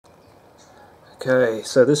Okay,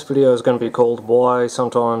 so this video is going to be called Why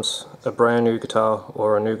Sometimes a Brand New Guitar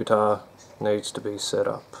or a New Guitar Needs to be Set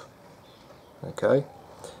Up. Okay,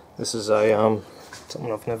 this is a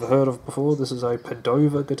something I've never heard of before. This is a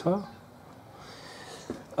Padova guitar.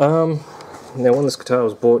 Now when this guitar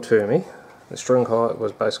was brought to me, the string height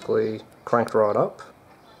was basically cranked right up.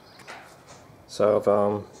 So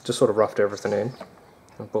I've just sort of roughed everything in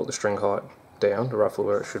and brought the string height down to roughly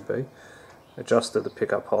where it should be. Adjusted the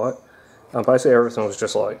pickup height. Basically everything was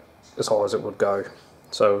just like as high as it would go.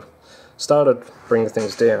 So started bringing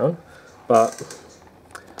things down, but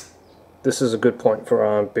this is a good point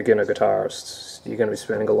for beginner guitarists. You're going to be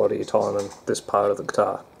spending a lot of your time on this part of the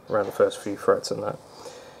guitar, around the first few frets and that.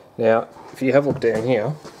 Now, if you have a look down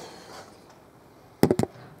here, you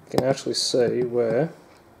can actually see where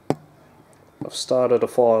I've started to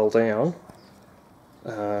file down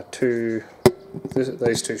to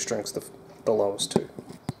these two strings, the lowest two.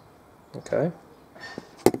 Okay,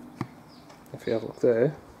 if you have a look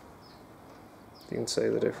there, you can see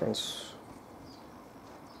the difference.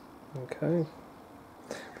 Okay,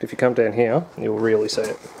 but if you come down here, you'll really see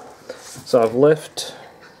it. So I've left,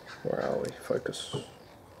 where are we? Focus.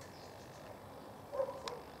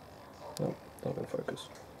 Nope, not in focus.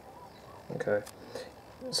 Okay,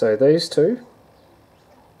 so these two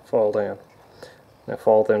file down. Now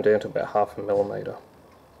file them down to about 0.5 millimeter.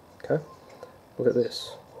 Okay, look at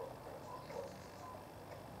this.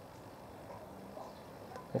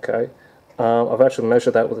 Okay, I've actually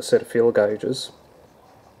measured that with a set of feeler gauges.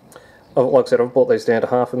 Like I said, I've brought these down to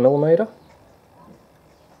 0.5 millimeter,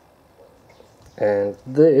 and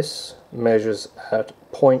this measures at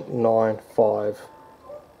 0.95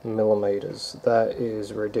 millimeters. That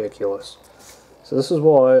is ridiculous. So this is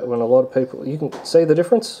why when a lot of people, you can see the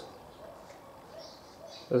difference.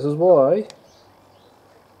 This is why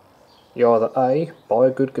you either A, buy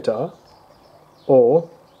a good guitar, or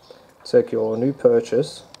take your new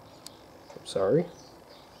purchase, to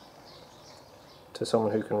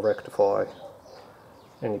someone who can rectify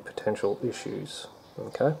any potential issues.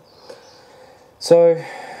 Okay, so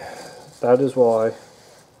that is why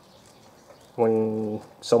when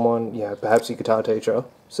someone, perhaps your guitar teacher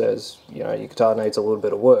says, your guitar needs a little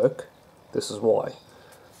bit of work, this is why.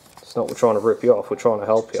 It's not we're trying to rip you off, we're trying to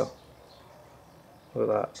help you with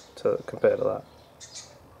that, compared to that.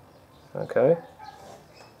 Okay.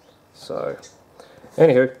 So,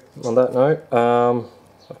 anywho, on that note,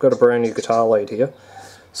 I've got a brand new guitar lead here,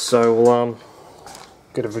 so we'll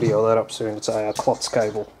get a video of that up soon. It's a Klotz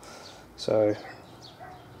cable, so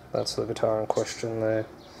that's the guitar in question there.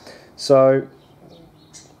 So,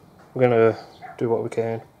 we're going to do what we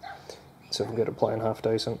can, so we can get it playing half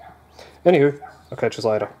decent. Anywho, I'll catch you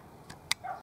later.